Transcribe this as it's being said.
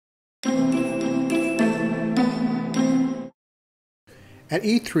At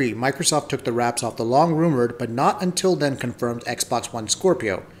E3, Microsoft took the wraps off the long-rumored but not until then confirmed Xbox One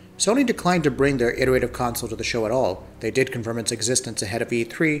Scorpio. Sony declined to bring their iterative console to the show at all. They did confirm its existence ahead of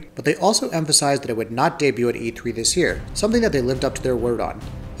E3, but they also emphasized that it would not debut at E3 this year, something that they lived up to their word on.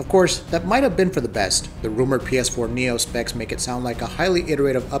 Of course, that might have been for the best. The rumored PS4 Neo specs make it sound like a highly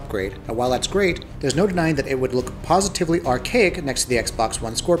iterative upgrade, and while that's great, there's no denying that it would look positively archaic next to the Xbox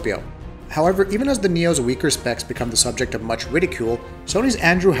One Scorpio. However, even as the Neo's weaker specs become the subject of much ridicule, Sony's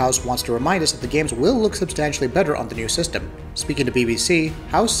Andrew House wants to remind us that the games will look substantially better on the new system. Speaking to BBC,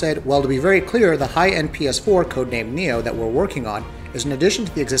 House said, "Well, to be very clear, the high-end PS4 codenamed Neo that we're working on is an addition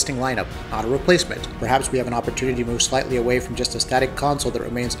to the existing lineup, not a replacement. Perhaps we have an opportunity to move slightly away from just a static console that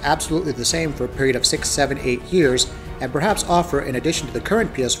remains absolutely the same for a period of 6, 7, 8 years, and perhaps offer, in addition to the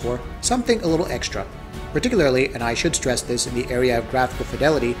current PS4, something a little extra. Particularly, and I should stress this, in the area of graphical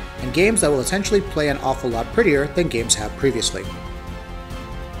fidelity and games that will essentially play an awful lot prettier than games have previously."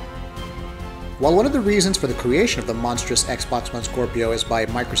 While one of the reasons for the creation of the monstrous Xbox One Scorpio is by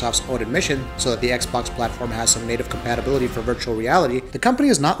Microsoft's own admission, so that the Xbox platform has some native compatibility for virtual reality, the company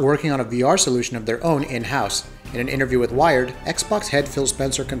is not working on a VR solution of their own in-house. In an interview with Wired, Xbox head Phil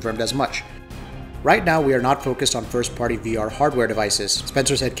Spencer confirmed as much. "Right now, we are not focused on first-party VR hardware devices,"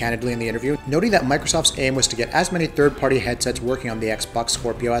 Spencer said candidly in the interview, noting that Microsoft's aim was to get as many third-party headsets working on the Xbox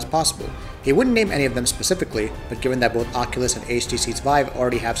Scorpio as possible. He wouldn't name any of them specifically, but given that both Oculus and HTC's Vive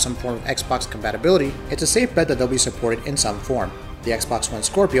already have some form of Xbox compatibility, it's a safe bet that they'll be supported in some form. The Xbox One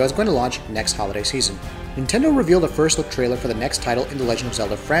Scorpio is going to launch next holiday season. Nintendo revealed a first-look trailer for the next title in the Legend of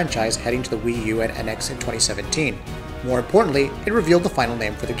Zelda franchise heading to the Wii U and NX in 2017. More importantly, it revealed the final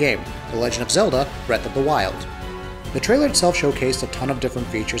name for the game, The Legend of Zelda: Breath of the Wild. The trailer itself showcased a ton of different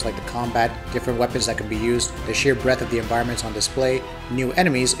features like the combat, different weapons that can be used, the sheer breadth of the environments on display, new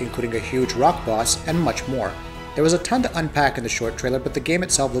enemies including a huge rock boss, and much more. There was a ton to unpack in the short trailer, but the game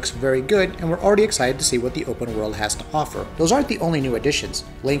itself looks very good, and we're already excited to see what the open world has to offer. Those aren't the only new additions.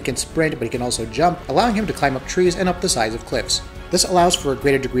 Link can sprint, but he can also jump, allowing him to climb up trees and up the sides of cliffs. This allows for a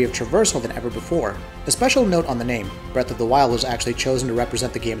greater degree of traversal than ever before. A special note on the name: Breath of the Wild was actually chosen to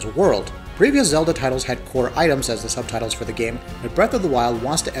represent the game's world. Previous Zelda titles had core items as the subtitles for the game, but Breath of the Wild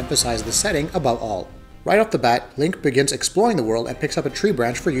wants to emphasize the setting above all. Right off the bat, Link begins exploring the world and picks up a tree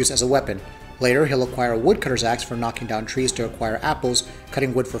branch for use as a weapon. Later, he'll acquire a woodcutter's axe for knocking down trees to acquire apples,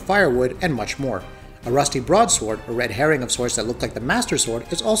 cutting wood for firewood, and much more. A rusty broadsword, a red herring of sorts that looked like the Master Sword,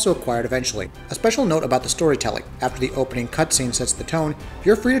 is also acquired eventually. A special note about the storytelling: after the opening cutscene sets the tone,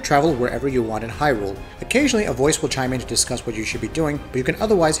 you're free to travel wherever you want in Hyrule. Occasionally, a voice will chime in to discuss what you should be doing, but you can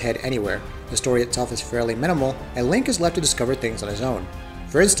otherwise head anywhere. The story itself is fairly minimal, and Link is left to discover things on his own.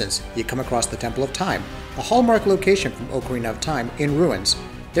 For instance, you come across the Temple of Time, a hallmark location from Ocarina of Time, in ruins.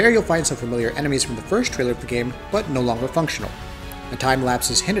 There you'll find some familiar enemies from the first trailer of the game, but no longer functional. A time lapse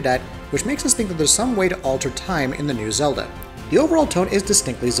is hinted at, which makes us think that there's some way to alter time in the new Zelda. The overall tone is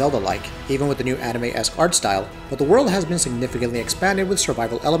distinctly Zelda-like, even with the new anime-esque art style, but the world has been significantly expanded with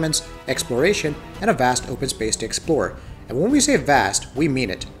survival elements, exploration, and a vast open space to explore. And when we say vast, we mean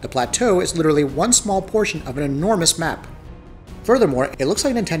it. The plateau is literally one small portion of an enormous map. Furthermore, it looks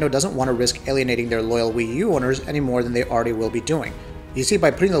like Nintendo doesn't want to risk alienating their loyal Wii U owners any more than they already will be doing. You see,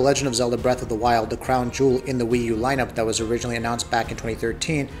 by putting The Legend of Zelda Breath of the Wild, the crown jewel in the Wii U lineup that was originally announced back in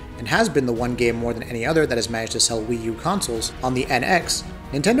 2013, and has been the one game more than any other that has managed to sell Wii U consoles, on the NX,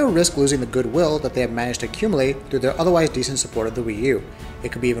 Nintendo risks losing the goodwill that they have managed to accumulate through their otherwise decent support of the Wii U.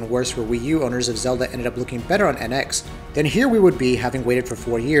 It could be even worse for Wii U owners if Zelda ended up looking better on NX. Then here we would be, having waited for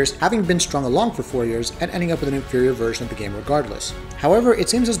 4 years, having been strung along for 4 years, and ending up with an inferior version of the game regardless. However, it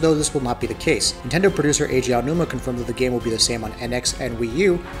seems as though this will not be the case. Nintendo producer Eiji Aonuma confirmed that the game will be the same on NX and Wii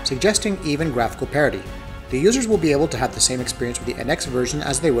U, suggesting even graphical parity. The users will be able to have the same experience with the NX version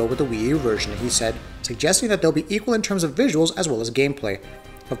as they will with the Wii U version, he said, suggesting that they'll be equal in terms of visuals as well as gameplay.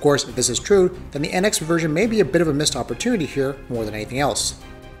 Of course, if this is true, then the NX version may be a bit of a missed opportunity here more than anything else.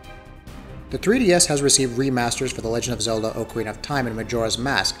 The 3DS has received remasters for The Legend of Zelda: Ocarina of Time and Majora's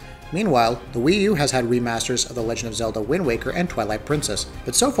Mask. Meanwhile, the Wii U has had remasters of The Legend of Zelda: Wind Waker and Twilight Princess.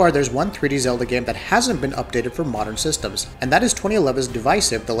 But so far, there's one 3D Zelda game that hasn't been updated for modern systems, and that is 2011's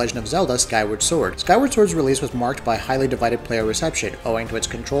divisive The Legend of Zelda: Skyward Sword. Skyward Sword's release was marked by highly divided player reception, owing to its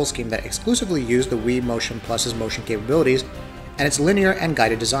control scheme that exclusively used the Wii Motion Plus's motion capabilities, and its linear and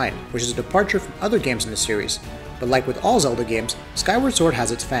guided design, which is a departure from other games in the series. But like with all Zelda games, Skyward Sword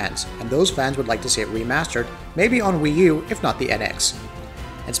has its fans, and those fans would like to see it remastered, maybe on Wii U, if not the NX.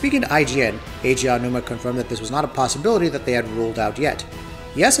 And speaking to IGN, Eiji Aonuma confirmed that this was not a possibility that they had ruled out yet.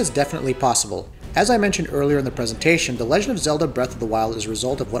 Yes, it's definitely possible. As I mentioned earlier in the presentation, The Legend of Zelda Breath of the Wild is a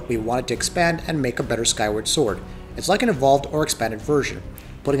result of what we wanted to expand and make a better Skyward Sword. It's like an evolved or expanded version.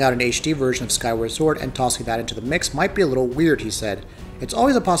 Putting out an HD version of Skyward Sword and tossing that into the mix might be a little weird, he said. It's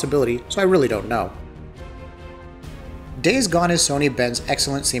always a possibility, so I really don't know. Days Gone is Sony Bend's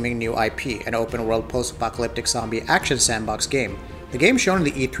excellent-seeming new IP, an open-world post-apocalyptic zombie action sandbox game. The game shown in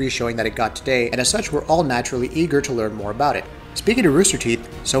the E3 showing that it got today, and as such we're all naturally eager to learn more about it. Speaking to Rooster Teeth,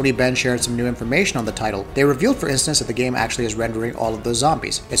 Sony Bend shared some new information on the title. They revealed, for instance, that the game actually is rendering all of those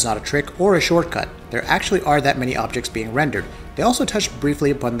zombies. It's not a trick or a shortcut. There actually are that many objects being rendered. They also touched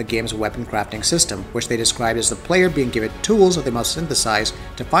briefly upon the game's weapon crafting system, which they described as the player being given tools that they must synthesize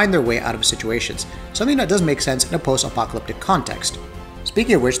to find their way out of situations, something that does make sense in a post-apocalyptic context.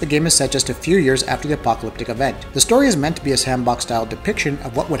 Speaking of which, the game is set just a few years after the apocalyptic event. The story is meant to be a sandbox-style depiction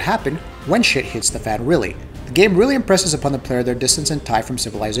of what would happen when shit hits the fan really. The game really impresses upon the player their distance and tie from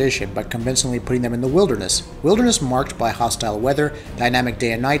civilization, by convincingly putting them in the wilderness. Wilderness marked by hostile weather, dynamic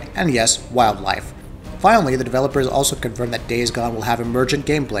day and night, and yes, wildlife. Finally, the developers also confirmed that Days Gone will have emergent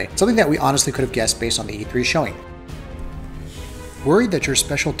gameplay, something that we honestly could have guessed based on the E3 showing. Worried that your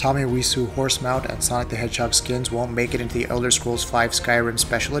special Tamewisu horse mount and Sonic the Hedgehog skins won't make it into the Elder Scrolls V Skyrim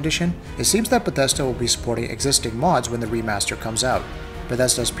Special Edition? It seems that Bethesda will be supporting existing mods when the remaster comes out.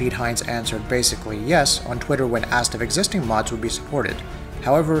 Bethesda's Pete Hines answered basically yes on Twitter when asked if existing mods would be supported.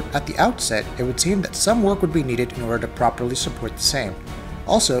 However, at the outset, it would seem that some work would be needed in order to properly support the same.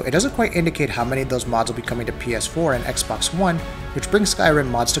 Also, it doesn't quite indicate how many of those mods will be coming to PS4 and Xbox One, which brings Skyrim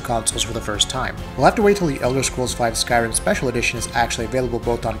mods to consoles for the first time. We'll have to wait till the Elder Scrolls V Skyrim Special Edition is actually available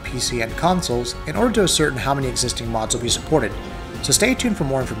both on PC and consoles in order to ascertain how many existing mods will be supported. So stay tuned for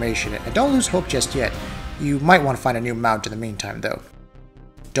more information, and don't lose hope just yet. You might want to find a new mount in the meantime though.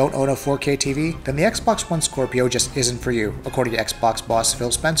 Don't own a 4K TV? Then the Xbox One Scorpio just isn't for you, according to Xbox boss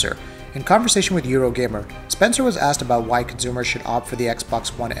Phil Spencer. In conversation with Eurogamer, Spencer was asked about why consumers should opt for the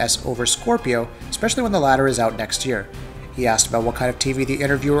Xbox One S over Scorpio, especially when the latter is out next year. He asked about what kind of TV the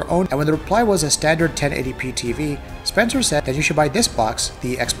interviewer owned, and when the reply was a standard 1080p TV, Spencer said that you should buy this box,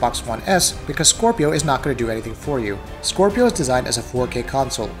 the Xbox One S, because Scorpio is not going to do anything for you. Scorpio is designed as a 4K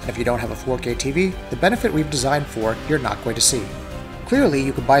console, and if you don't have a 4K TV, the benefit we've designed for, you're not going to see. Clearly,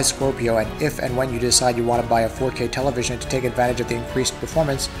 you could buy Scorpio, and if and when you decide you want to buy a 4K television to take advantage of the increased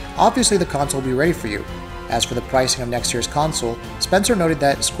performance, obviously the console will be ready for you. As for the pricing of next year's console, Spencer noted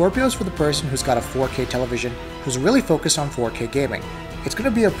that Scorpio is for the person who's got a 4K television who's really focused on 4K gaming. It's going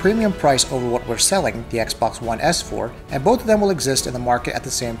to be a premium price over what we're selling the Xbox One S for, and both of them will exist in the market at the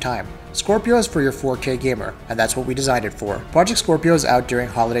same time. Scorpio is for your 4K gamer, and that's what we designed it for. Project Scorpio is out during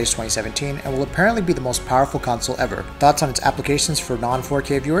holidays 2017 and will apparently be the most powerful console ever. Thoughts on its applications for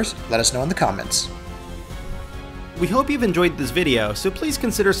non-4K viewers? Let us know in the comments. We hope you've enjoyed this video, so please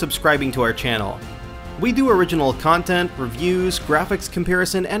consider subscribing to our channel. We do original content, reviews, graphics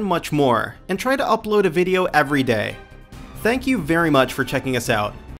comparison, and much more, and try to upload a video every day. Thank you very much for checking us out.